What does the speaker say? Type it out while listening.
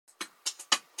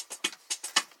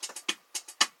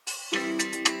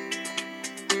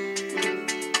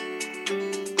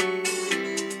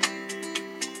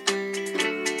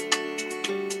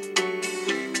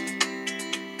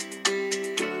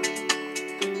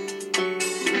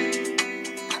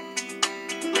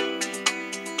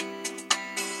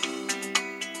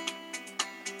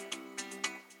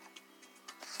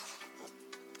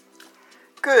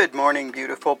Good morning,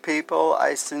 beautiful people.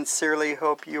 I sincerely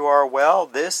hope you are well.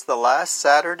 The last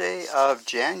Saturday of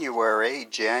January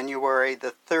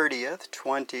the 30th,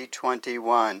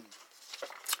 2021.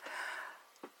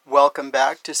 Welcome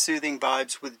back to Soothing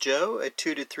Vibes with Joe, a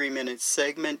 2 to 3 minute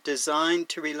segment designed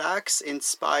to relax,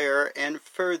 inspire, and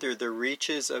further the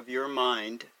reaches of your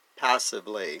mind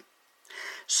passively.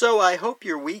 So I hope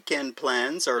your weekend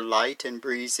plans are light and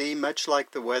breezy, much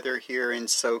like the weather here in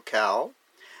SoCal.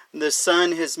 The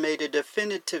sun has made a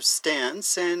definitive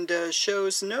stance and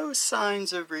shows no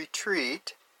signs of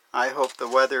retreat. I hope the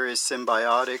weather is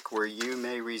symbiotic where you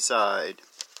may reside.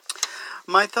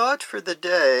 My thought for the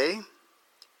day,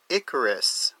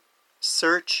 Icarus,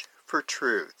 Search for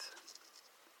Truth,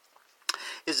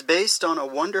 is based on a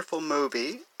wonderful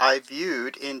movie I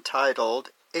viewed entitled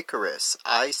Icarus,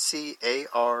 I-C-A-R-U-S.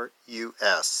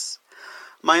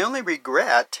 My only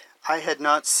regret, I had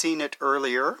not seen it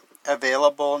earlier.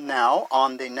 Available now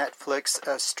on the Netflix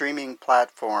streaming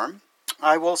platform.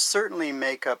 I will certainly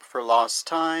make up for lost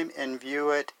time and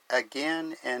view it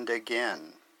again and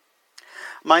again.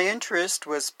 My interest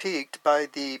was piqued by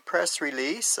the press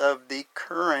release of the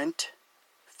current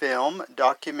film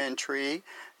documentary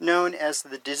known as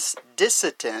The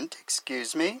Dissident,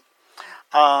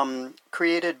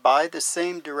 created by the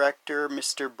same director,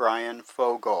 Mr. Brian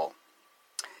Fogel.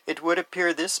 It would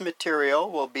appear this material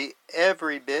will be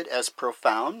every bit as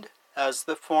profound as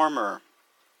the former.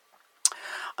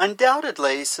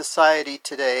 Undoubtedly, society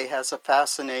today has a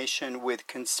fascination with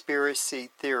conspiracy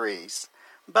theories,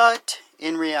 but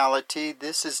in reality,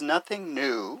 this is nothing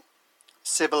new.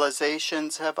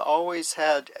 Civilizations have always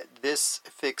had this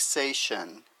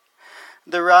fixation.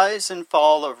 The rise and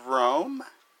fall of Rome,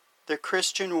 the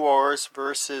Christian wars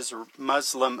versus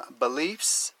Muslim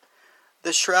beliefs,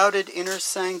 the shrouded inner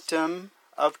sanctum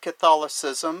of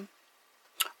Catholicism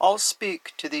all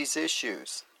speak to these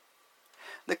issues.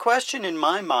 The question in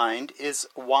my mind is,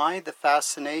 why the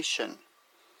fascination?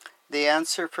 The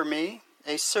answer for me,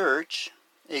 a search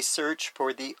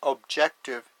for the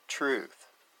objective truth.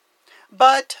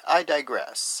 But I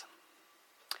digress.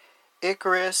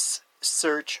 Icarus,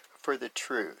 Search for the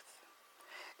Truth.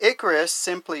 Icarus,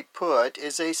 simply put,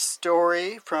 is a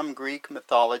story from Greek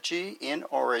mythology in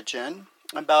origin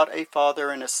about a father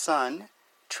and a son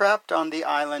trapped on the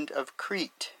island of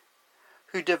Crete,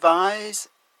 who devise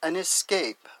an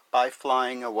escape by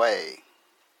flying away.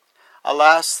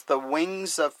 Alas, the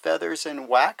wings of feathers and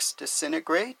wax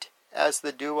disintegrate as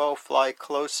the duo fly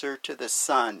closer to the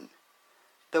sun.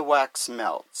 The wax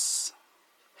melts.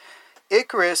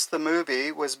 Icarus, the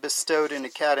movie, was bestowed an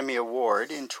Academy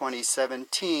Award in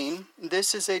 2017.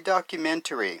 This is a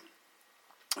documentary,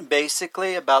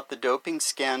 basically about the doping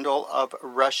scandal of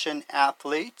Russian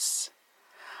athletes.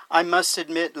 I must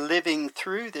admit, living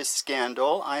through this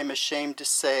scandal, I am ashamed to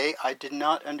say I did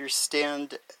not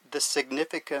understand the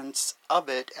significance of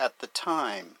it at the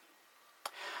time.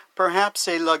 Perhaps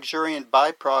a luxuriant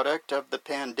byproduct of the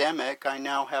pandemic, I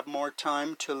now have more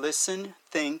time to listen,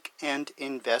 think, and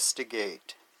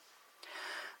investigate.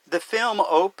 The film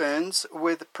opens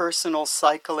with personal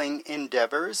cycling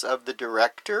endeavors of the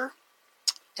director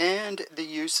and the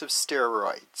use of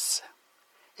steroids.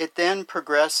 It then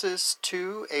progresses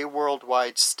to a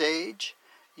worldwide stage,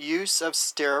 use of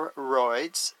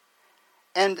steroids,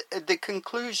 and the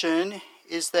conclusion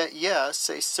is that yes,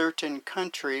 a certain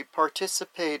country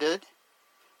participated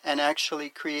and actually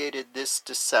created this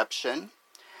deception,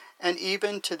 and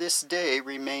even to this day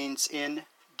remains in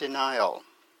denial.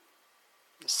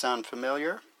 Sound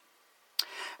familiar?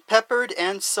 Peppered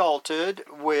and salted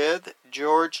with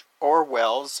George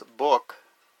Orwell's book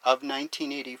of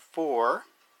 1984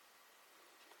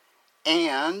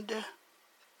 and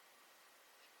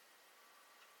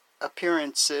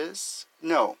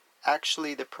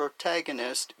the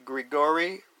protagonist,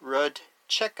 Grigory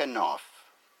Rodchenkov.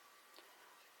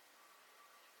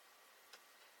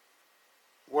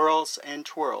 Whirls and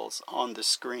twirls on the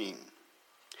screen.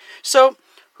 So,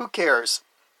 who cares?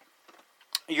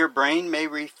 Your brain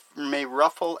may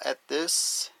ruffle at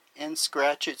this and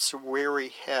scratch its weary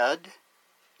head.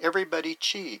 Everybody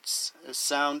cheats.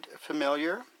 Sound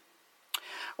familiar?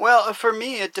 Well, for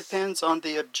me, it depends on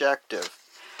the objective.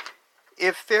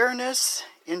 If fairness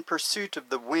in pursuit of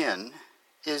the win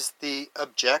is the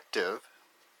objective,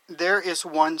 there is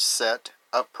one set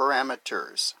of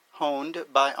parameters honed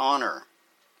by honor.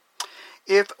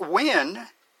 If win,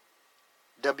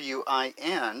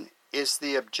 W-I-N, is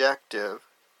the objective,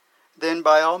 then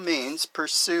by all means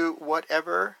pursue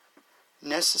whatever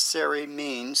necessary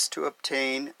means to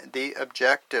obtain the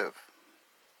objective.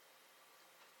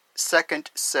 Second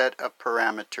set of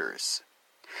parameters.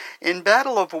 In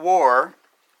battle of war,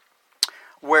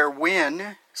 where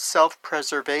when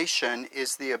self-preservation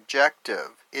is the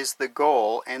objective, is the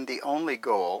goal and the only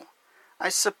goal, I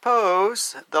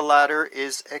suppose the latter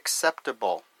is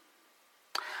acceptable.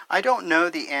 I don't know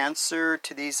the answer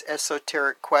to these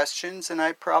esoteric questions, and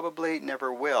I probably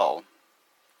never will.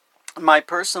 My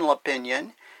personal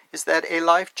opinion is that a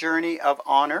life journey of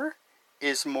honor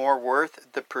is more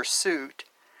worth the pursuit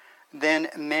than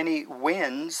many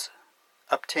wins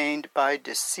obtained by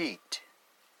deceit.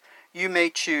 You may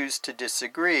choose to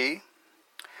disagree,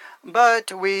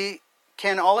 but we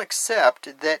can all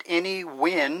accept that any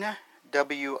win,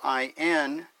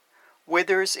 W-I-N,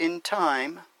 withers in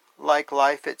time like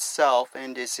life itself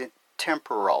and is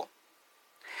temporal.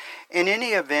 In any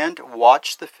event,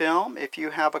 watch the film if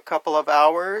you have a couple of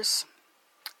hours,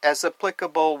 as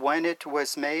applicable when it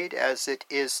was made as it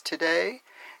is today,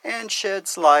 and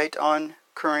sheds light on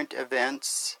current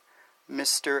events,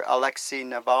 Mr. Alexei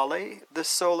Navalny, the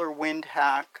solar wind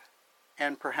hack,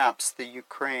 and perhaps the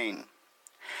Ukraine.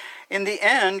 In the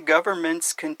end,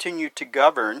 governments continue to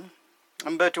govern,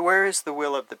 but where is the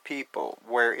will of the people?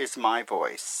 Where is my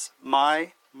voice,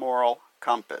 my moral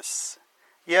compass?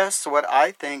 Yes, what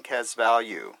I think has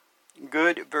value.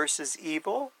 Good versus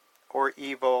evil, or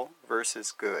evil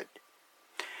versus good.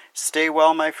 Stay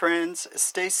well, my friends.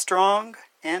 Stay strong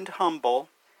and humble,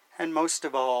 and most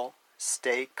of all,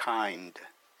 stay kind,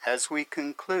 as we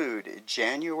conclude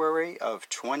January of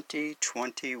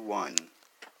 2021.